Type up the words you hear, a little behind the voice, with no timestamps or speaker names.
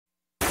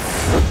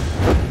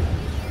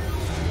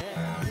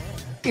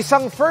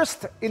Isang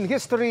first in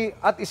history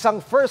at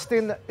isang first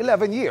in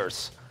 11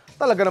 years.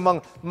 Talaga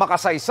namang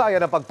makasaysayan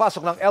ang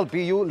pagpasok ng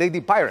LPU Lady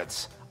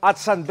Pirates at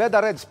San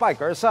Beda Red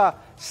Spikers sa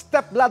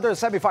stepladder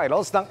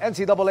semifinals ng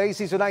NCAA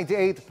Season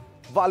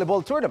 98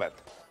 Volleyball Tournament.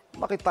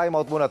 Makit-time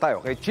out muna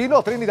tayo kay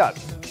Chino Trinidad.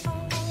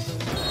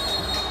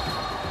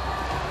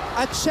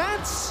 A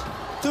chance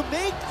to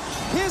make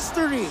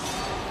history.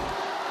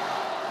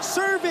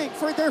 Serving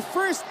for their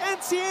first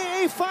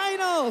NCAA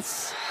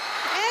finals.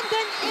 And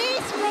an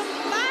ace from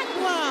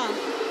Magua.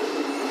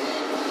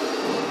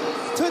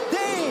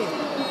 Today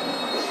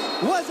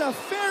was a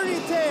fairy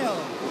tale.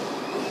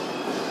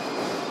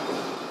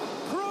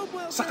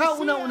 Sa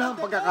kauna-unahang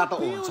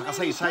pagkakataon sa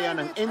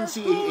kasaysayan ng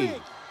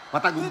NCAA,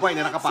 matagumpay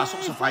na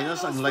nakapasok sa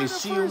finals ang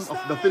Lyceum of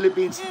the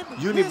Philippines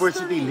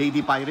University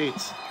Lady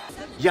Pirates.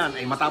 Yan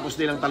ay matapos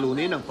nilang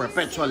talunin ng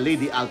Perpetual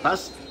Lady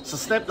Altas sa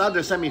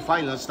stepladder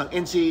semifinals ng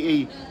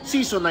NCAA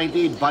Season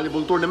 98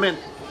 Volleyball Tournament.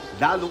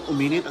 Lalong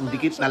uminit ang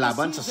dikit na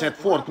laban sa set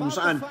 4 kung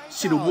saan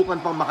sinubukan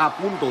pang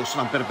makapuntos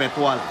ng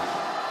Perpetual.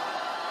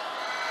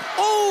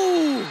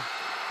 Oh!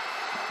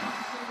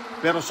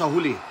 Pero sa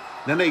huli,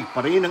 nanaig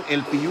pa rin ang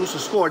LPU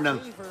sa score ng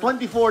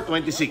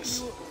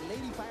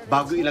 24-26.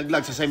 Bago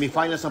ilaglag sa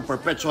semifinals ng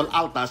Perpetual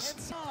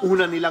Altas,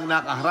 una nilang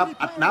nakaharap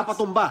at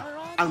napatumba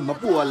ang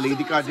Mapua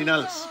Lady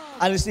Cardinals.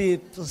 Honestly,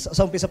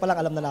 sa umpisa pa lang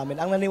alam na namin.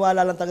 Ang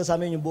naniwala lang talaga sa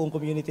amin yung buong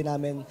community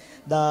namin,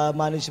 the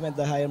management,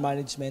 the higher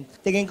management.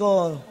 Tingin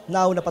ko,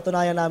 now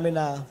napatunayan namin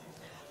na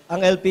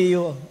ang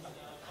LPU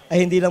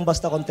ay hindi lang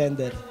basta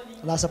contender.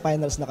 Nasa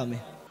finals na kami.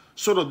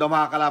 Sunod na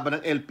makakalaban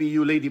ng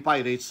LPU Lady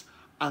Pirates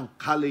ang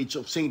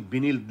College of St.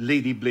 Benilde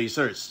Lady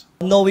Blazers.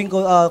 Knowing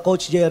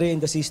Coach Jerry in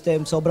the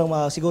system, sobrang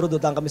siguro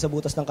dudang kami sa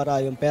butas ng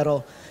karayom.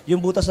 Pero yung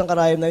butas ng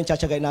karayom na yun,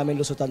 tsatsagay namin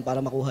lusutan para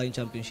makuha yung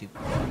championship.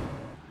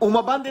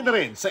 Umabante na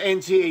rin sa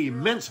NCAA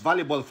Men's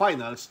Volleyball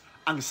Finals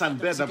ang San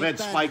Beda Red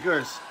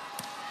Spikers.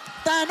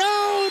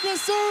 Tanaw, the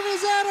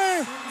service error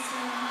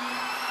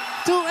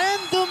to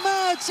end the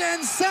match,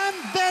 and San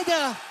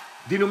Beda.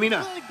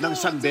 Dinumina ng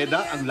San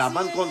Beda ang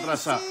laban kontra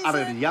sa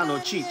Arellano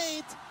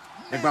Chiefs.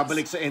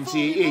 Nagbabalik sa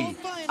NCAA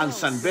ang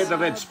San Beda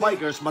Red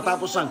Spikers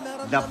matapos ang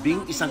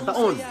 11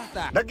 taon.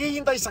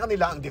 Naghihintay sa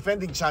kanila ang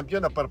defending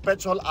champion na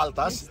Perpetual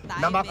Altas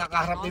na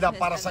makakaharap nila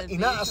para sa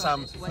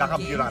inaasam na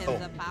kampiyonato.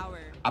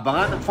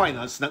 Abangan ang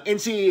finals ng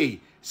NCAA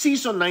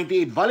Season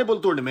 98 Volleyball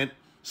Tournament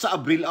sa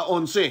Abril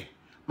 11.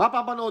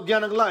 Mapapanood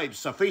yan ng live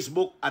sa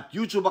Facebook at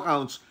YouTube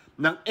accounts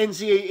ng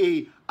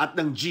NCAA at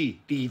ng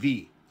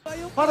GTV.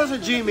 Para sa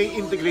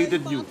GMA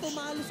Integrated News,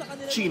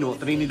 Chino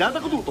Trinidad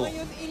Akututo,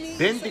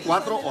 24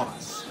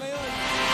 Oras.